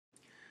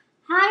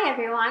Hi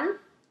everyone,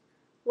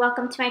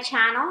 welcome to my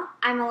channel.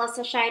 I'm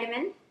Alyssa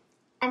Scheidemann,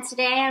 and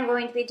today I'm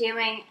going to be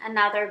doing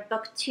another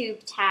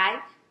booktube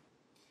tag.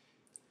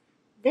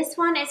 This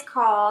one is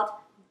called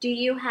Do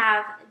You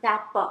Have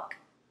That Book?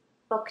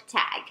 Book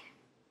tag.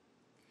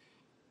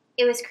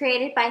 It was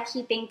created by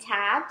keeping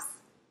tabs,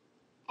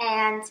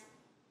 and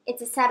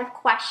it's a set of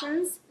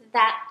questions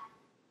that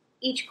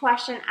each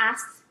question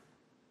asks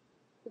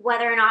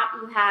whether or not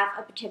you have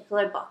a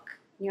particular book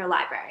in your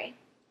library.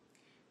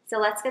 So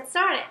let's get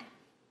started.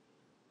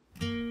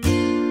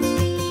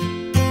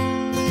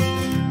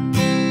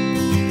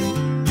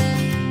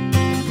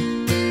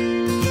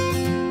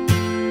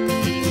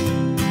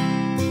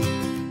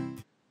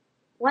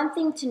 One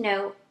thing to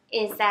note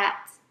is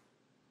that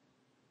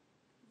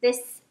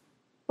this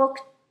book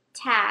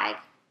tag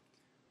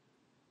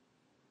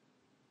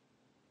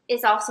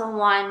is also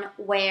one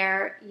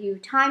where you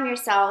time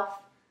yourself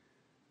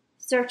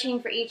searching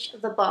for each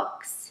of the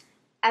books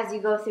as you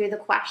go through the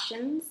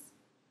questions.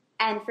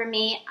 And for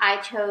me, I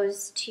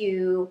chose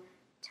to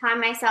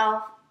time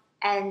myself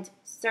and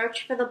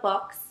search for the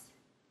books,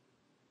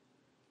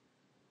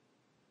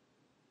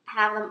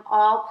 have them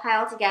all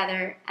piled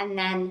together, and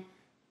then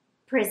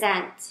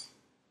present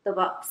the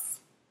books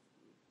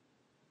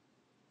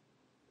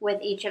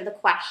with each of the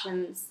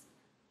questions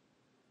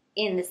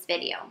in this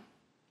video,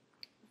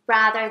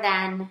 rather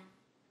than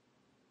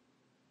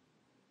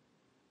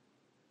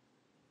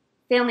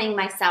filming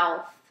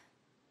myself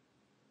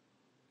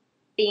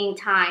being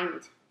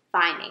timed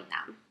finding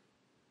them.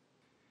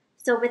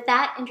 So with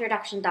that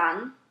introduction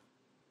done,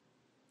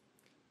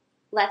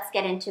 let's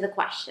get into the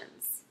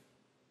questions.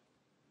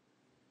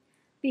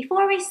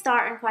 Before we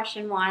start on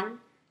question 1,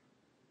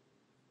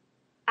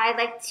 I'd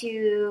like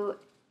to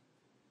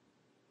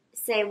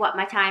say what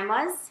my time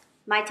was.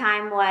 My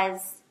time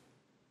was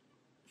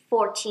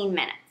 14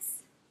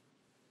 minutes.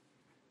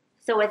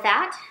 So with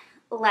that,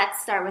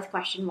 let's start with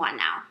question 1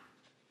 now.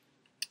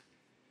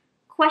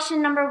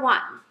 Question number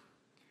 1.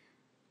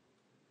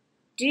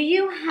 Do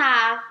you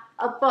have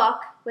a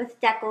book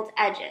with deckled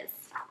edges?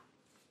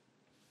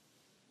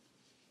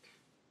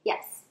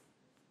 Yes.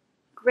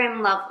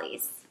 Grim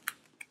Lovelies.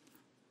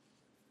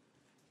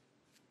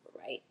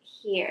 Right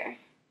here.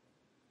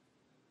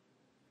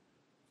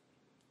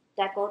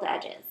 Deckled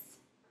edges.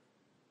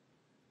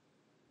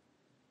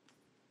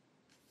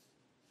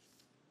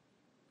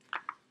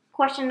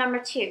 Question number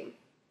 2.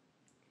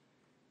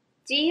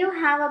 Do you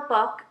have a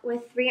book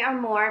with 3 or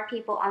more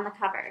people on the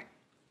cover?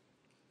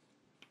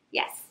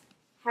 Yes.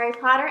 Harry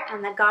Potter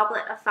and the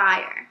Goblet of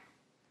Fire.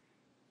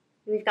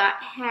 We've got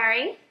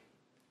Harry,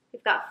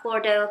 we've got Fleur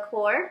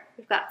Delacour,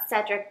 we've got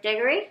Cedric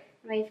Diggory,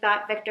 and we've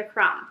got Victor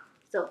Crumb.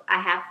 So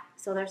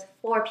there's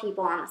 4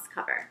 people on this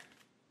cover.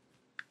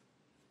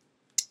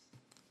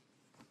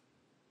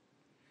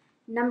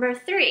 Number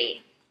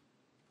 3.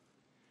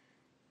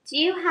 Do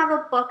you have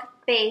a book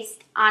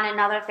based on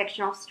another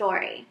fictional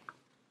story?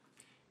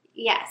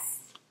 Yes.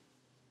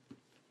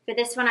 For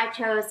this one, I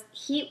chose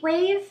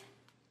Heatwave,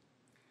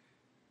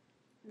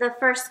 the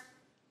first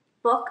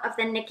book of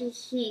the Nikki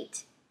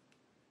Heat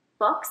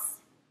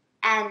books,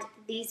 and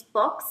these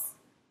books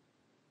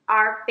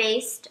are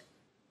based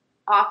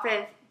off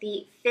of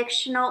the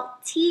fictional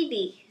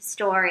TV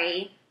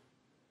story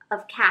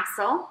of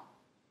Castle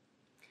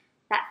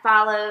that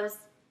follows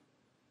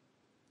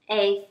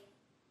a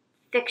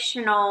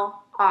fictional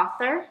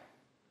author,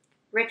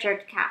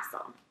 Richard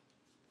Castle.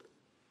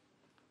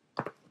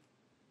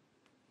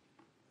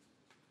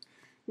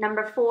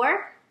 Number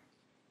 4.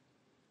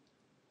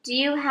 Do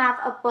you have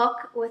a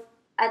book with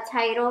a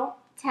title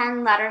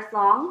 10 letters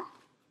long?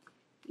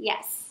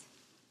 Yes.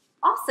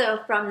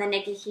 Also from the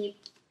Nikki Heat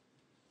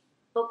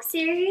book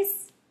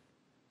series,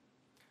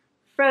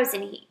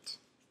 Frozen Heat.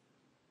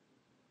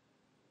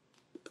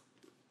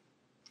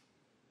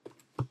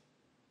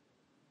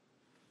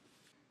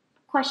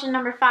 Question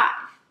number 5.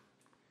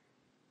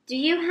 Do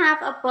you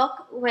have a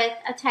book with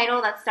a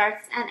title that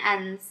starts and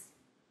ends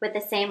with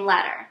the same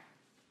letter?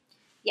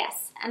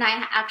 Yes, and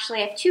I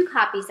actually have 2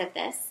 copies of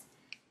this.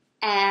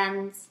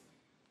 And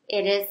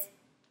it is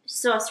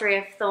Sorcery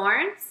of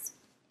Thorns.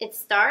 It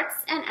starts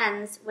and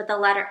ends with the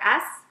letter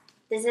S.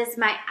 This is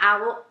my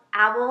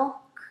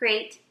Owl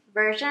Crate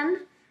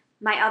version.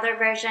 My other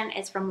version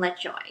is from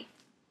LitJoy.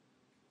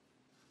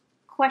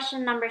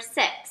 Question number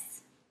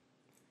 6.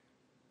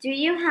 Do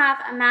you have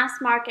a mass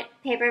market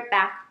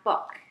paperback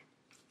book?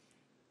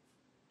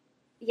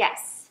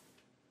 Yes.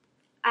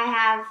 I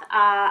have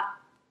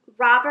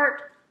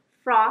Robert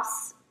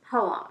Frost's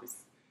poems.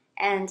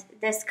 And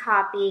this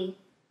copy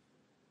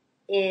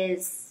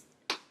is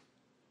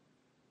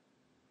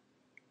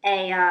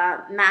a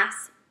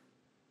mass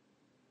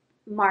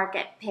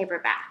market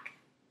paperback.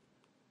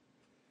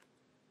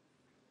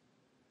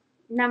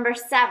 Number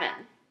 7.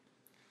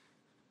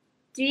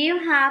 Do you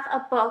have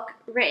a book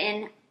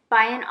written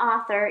by an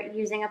author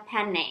using a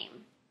pen name?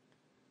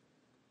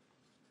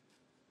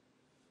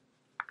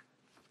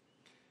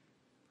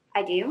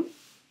 I do.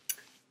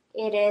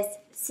 It is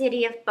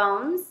City of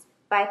Bones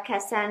by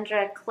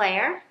Cassandra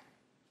Clare.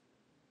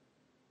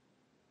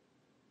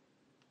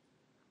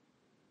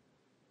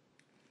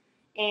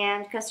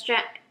 and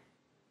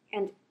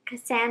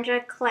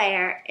Cassandra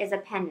Clare is a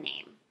pen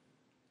name.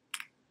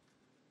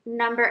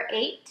 Number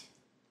 8.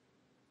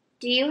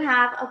 Do you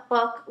have a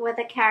book with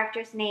a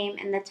character's name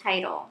in the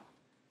title?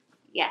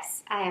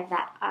 Yes, I have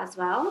that as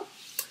well.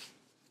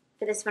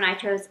 For this one, I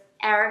chose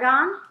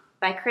Aragon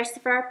by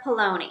Christopher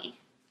Poloni.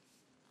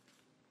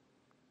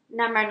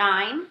 Number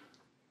 9.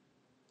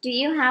 Do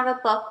you have a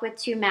book with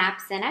 2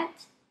 maps in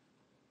it?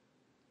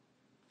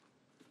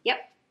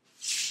 Yep.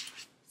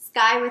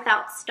 Sky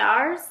Without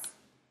Stars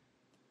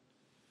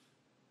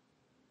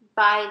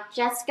by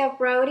Jessica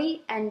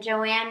Brody and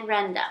Joanne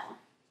Rendell.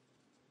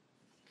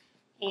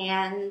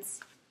 And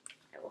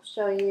I will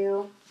show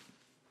you.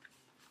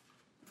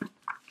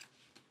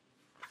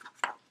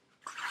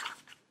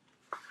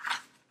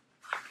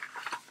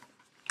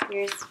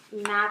 Here's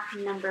map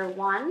number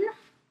 1.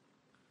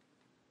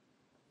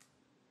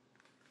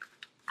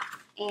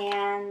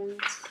 And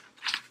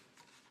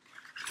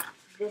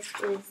this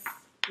is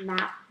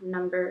map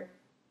number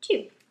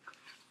 2.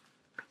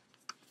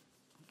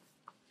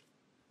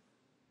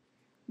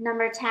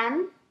 Number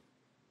 10.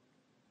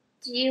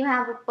 Do you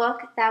have a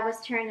book that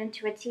was turned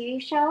into a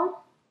TV show?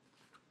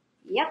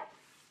 Yep.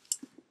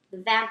 The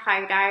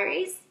Vampire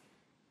Diaries.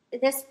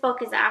 This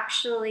book is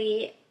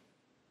actually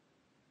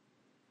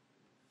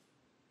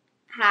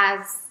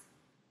has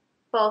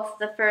both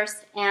the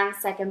first and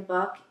second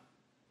book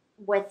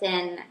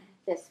within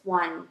this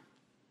one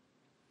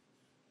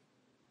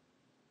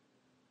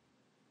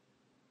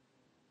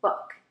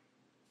book.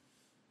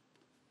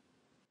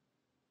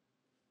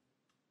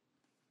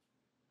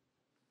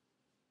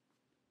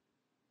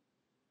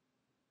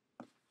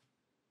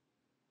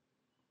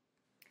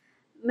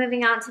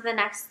 Moving on to the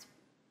next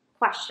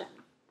question.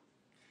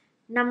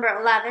 Number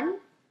 11.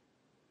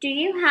 Do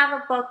you have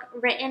a book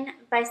written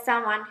by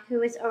someone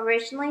who is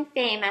originally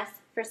famous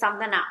for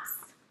something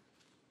else?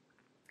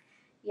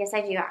 Yes,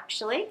 I do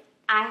actually.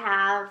 I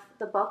have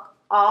the book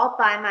All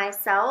by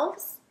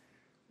Myself,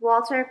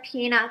 Walter,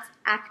 Peanuts,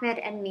 Ahmed,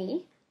 and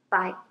Me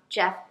by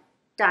Jeff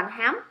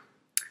Dunham.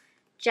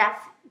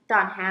 Jeff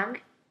Dunham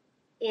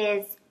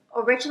is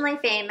originally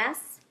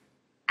famous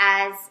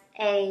as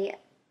a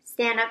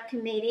stand-up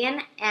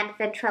comedian and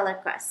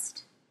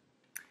ventriloquist.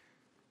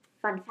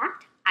 Fun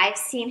fact, I've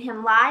seen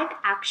him live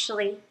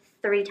actually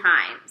 3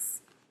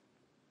 times.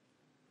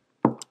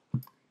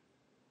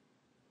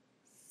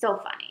 So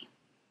funny.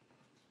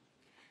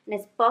 And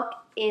his book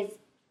is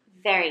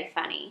very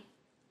funny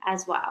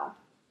as well.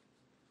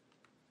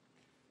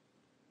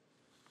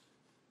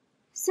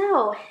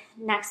 So,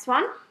 next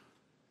one.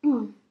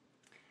 Do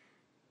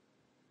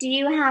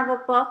you have a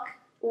book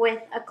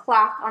with a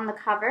clock on the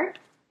cover?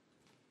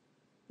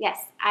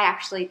 Yes, I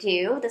actually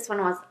do. This one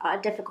was a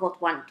difficult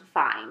one to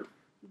find,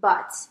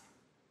 but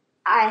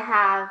I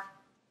have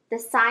The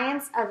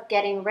Science of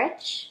Getting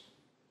Rich,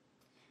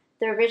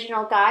 The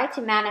Original Guide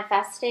to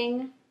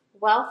Manifesting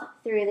Wealth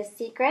Through the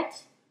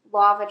Secret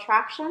Law of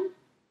Attraction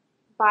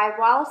by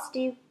Wallace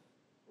D.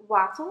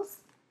 Wattles,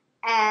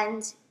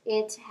 and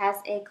it has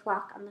a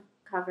clock on the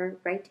cover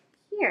right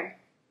here.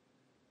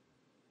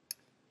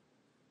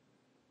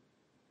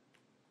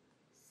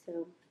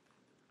 So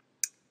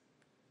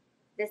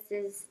this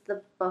is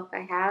the book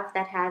I have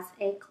that has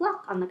a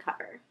clock on the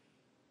cover,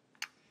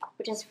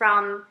 which is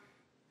from,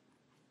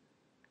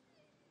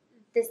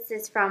 this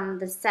is from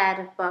the set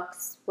of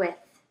books with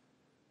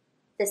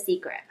The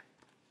Secret.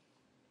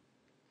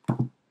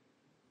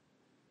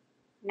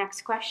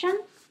 Next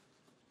question.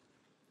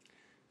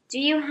 Do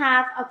you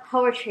have a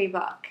poetry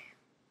book?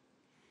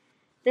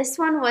 This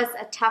one was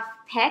a tough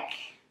pick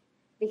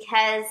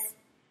because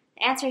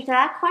the answer to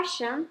that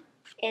question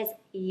is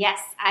yes,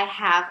 I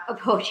have a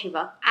poetry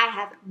book. I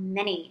have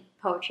many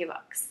poetry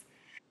books.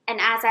 And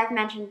as I've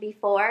mentioned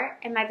before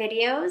in my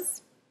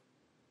videos,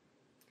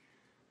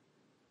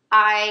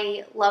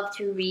 I love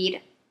to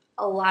read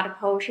a lot of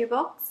poetry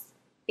books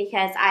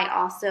because I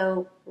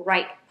also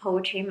write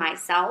poetry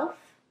myself.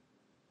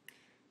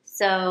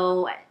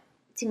 So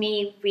to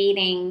me,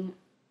 reading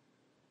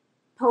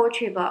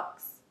poetry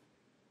books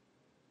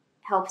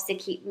helps to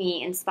keep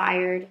me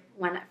inspired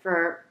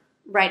for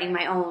writing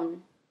my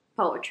own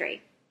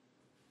poetry.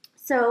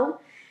 So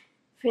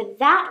for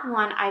that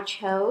one, I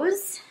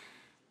chose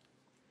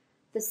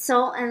The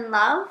Soul in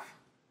Love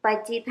by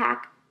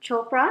Deepak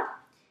Chopra.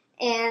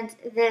 And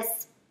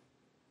this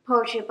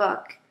poetry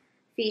book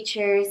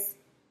features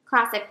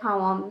classic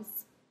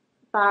poems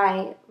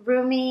by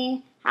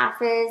Rumi,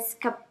 Hafiz,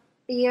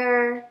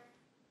 Kabir,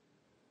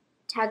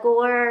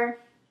 Tagore,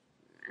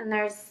 and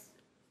there's,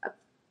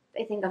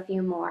 I think, a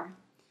few more.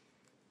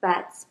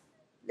 But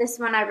this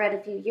one I read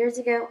a few years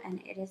ago,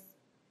 and it is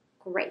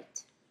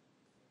great.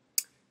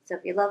 So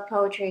if you love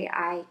poetry,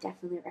 I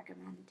definitely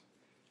recommend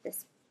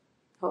this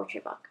poetry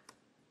book.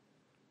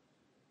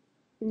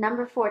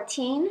 Number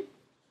 14.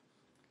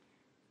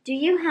 Do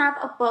you have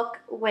a book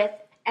with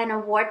an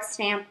award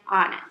stamp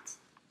on it?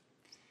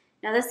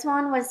 Now this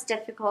one was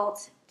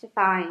difficult to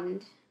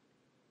find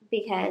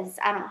because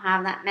I don't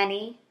have that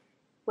many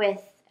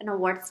with an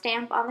award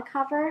stamp on the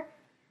cover.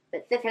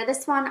 But for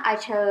this one, I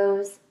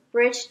chose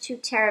Bridge to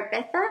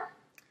Terabitha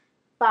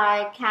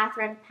by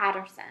Catherine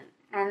Patterson.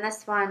 And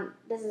this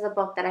is a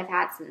book that I've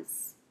had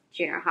since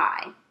junior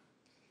high.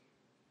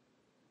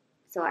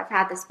 So I've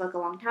had this book a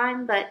long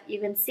time, but you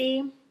can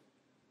see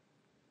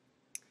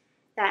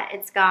that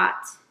it's got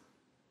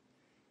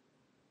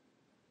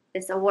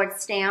this award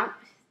stamp,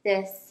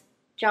 this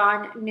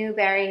John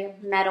Newbery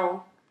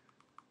Medal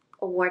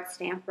award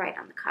stamp right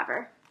on the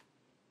cover.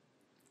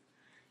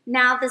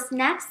 Now this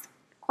next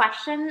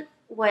question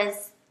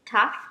was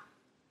tough.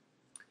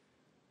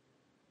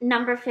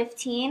 Number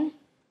 15,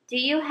 do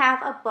you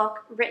have a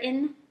book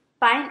written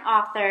by an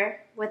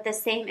author with the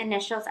same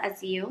initials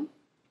as you?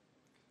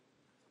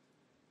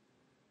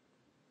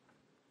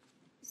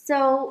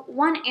 So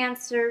one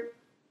answer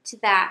to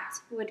that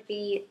would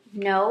be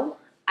no.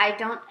 I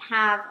don't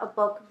have a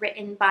book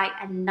written by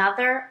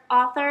another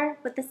author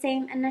with the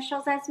same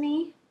initials as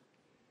me.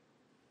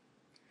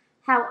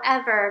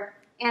 However,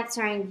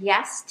 answering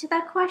yes to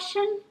that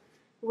question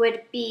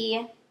would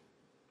be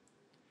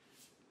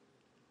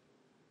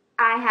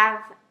I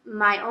have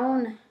my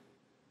own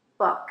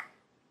book,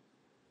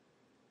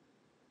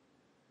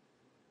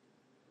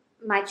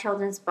 my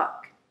children's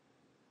book,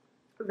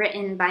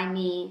 written by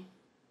me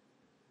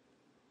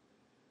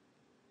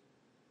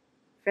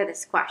for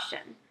this question,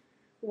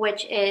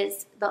 which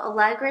is the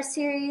Allegra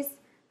series,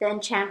 The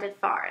Enchanted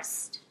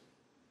Forest.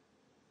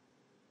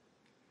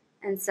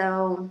 And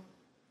so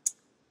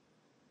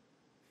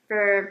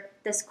for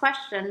this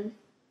question,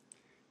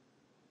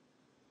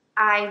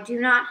 I do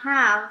not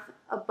have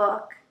a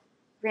book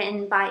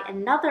written by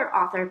another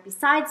author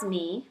besides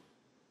me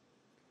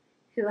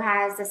who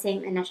has the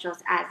same initials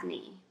as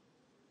me.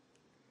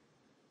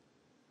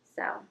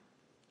 So,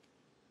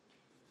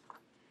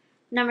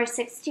 number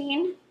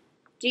 16,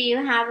 do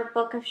you have a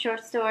book of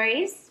short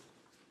stories?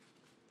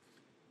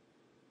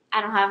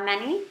 I don't have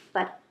many,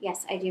 but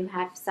yes, I do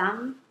have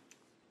some.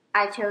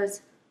 I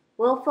chose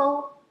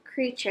Willful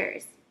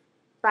Creatures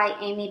by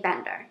Amy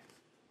Bender.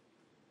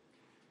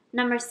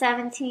 Number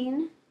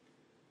 17,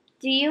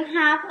 do you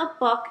have a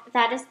book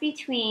that is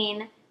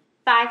between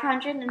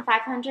 500 and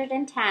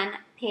 510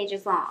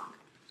 pages long?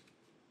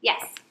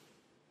 Yes.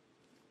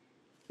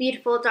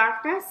 Beautiful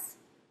Darkness.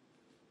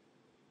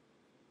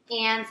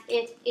 And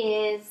it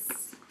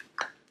is,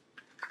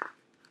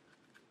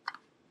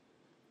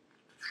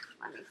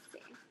 let me see.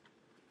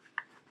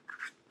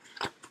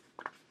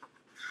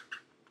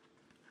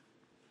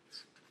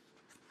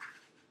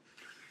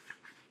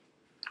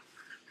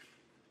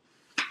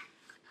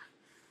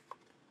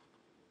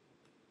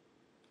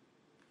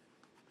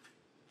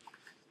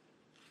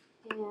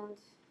 And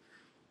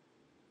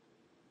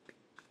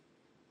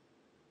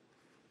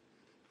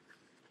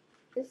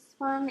this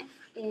one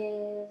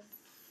is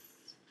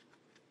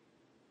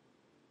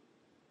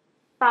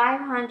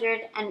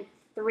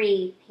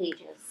 503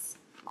 pages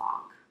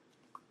long.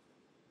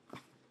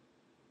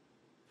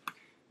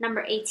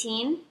 Number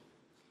 18,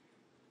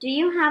 do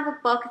you have a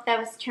book that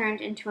was turned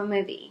into a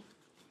movie?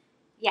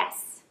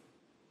 Yes.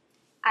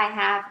 I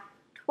have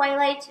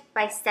Twilight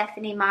by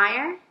Stephanie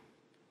Meyer.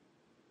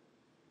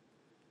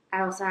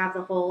 I also have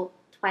the whole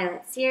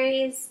Twilight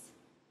series.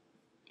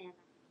 And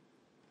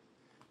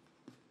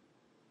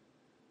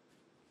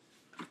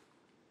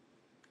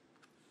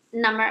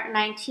number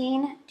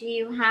 19, do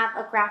you have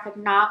a graphic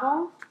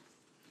novel?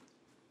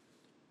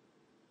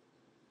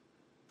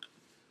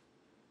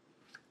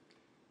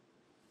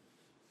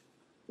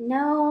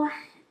 No,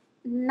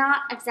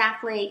 not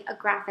exactly a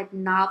graphic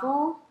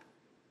novel.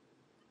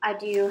 I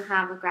do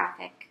have a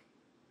graphic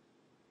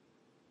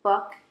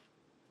book.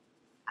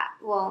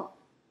 Well,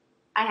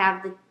 I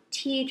have the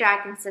Tea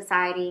Dragon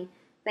Society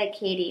by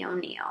Katie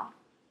O'Neill.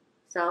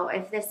 So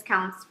if this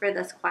counts for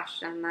this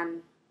question,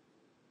 then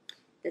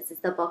this is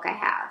the book I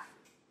have.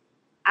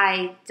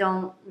 I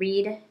don't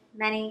read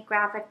many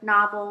graphic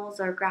novels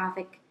or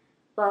graphic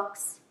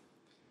books,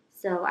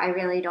 so I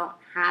really don't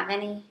have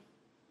any.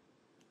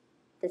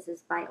 This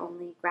is my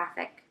only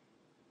graphic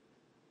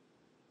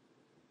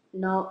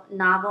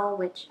novel,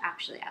 which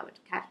actually I would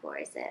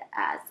categorize it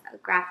as a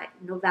graphic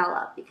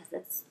novella because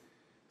it's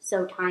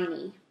so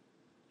tiny.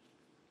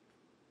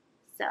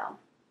 So,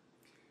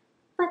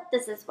 but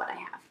this is what I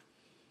have.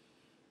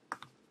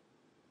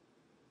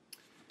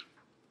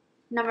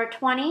 Number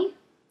 20,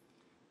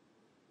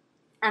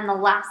 and the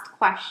last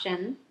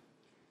question,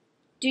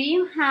 do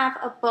you have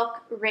a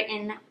book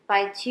written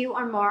by 2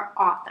 or more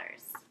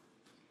authors?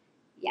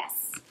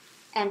 Yes.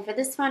 And for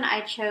this one,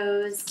 I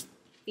chose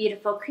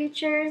Beautiful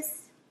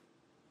Creatures,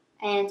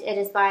 and it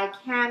is by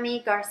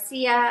Cami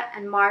Garcia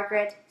and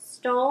Margaret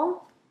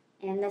Stoll,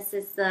 and this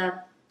is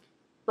the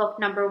book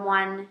number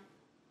 1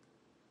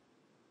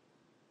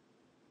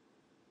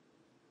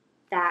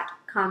 that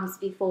comes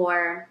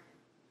before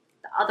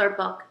the other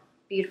book,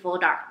 Beautiful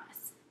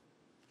Darkness.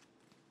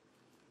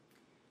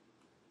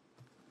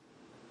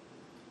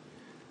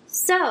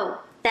 So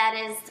that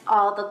is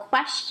all the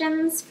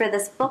questions for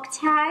this book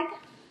tag,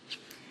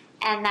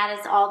 and that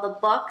is all the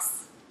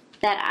books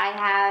that I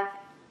have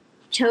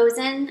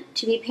chosen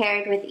to be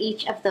paired with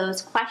each of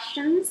those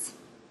questions.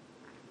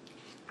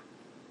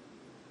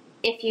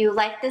 If you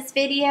like this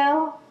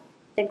video,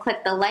 then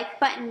click the like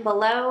button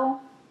below.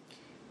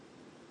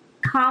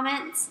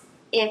 Comment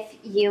if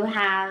you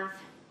have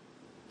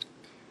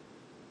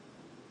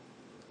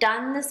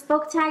done this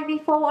book tag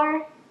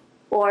before,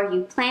 or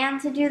you plan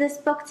to do this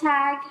book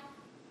tag,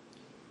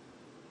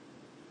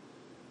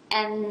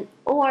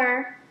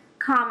 or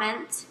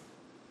comment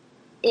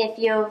if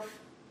you've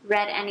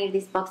read any of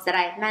these books that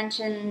I've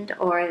mentioned,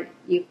 or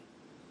you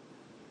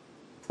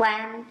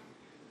plan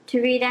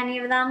to read any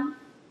of them.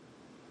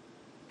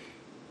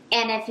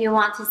 And if you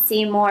want to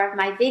see more of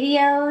my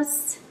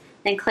videos,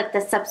 then click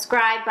the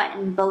subscribe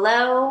button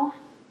below.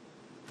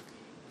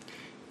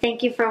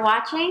 Thank you for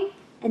watching.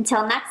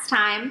 Until next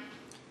time,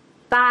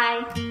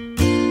 bye.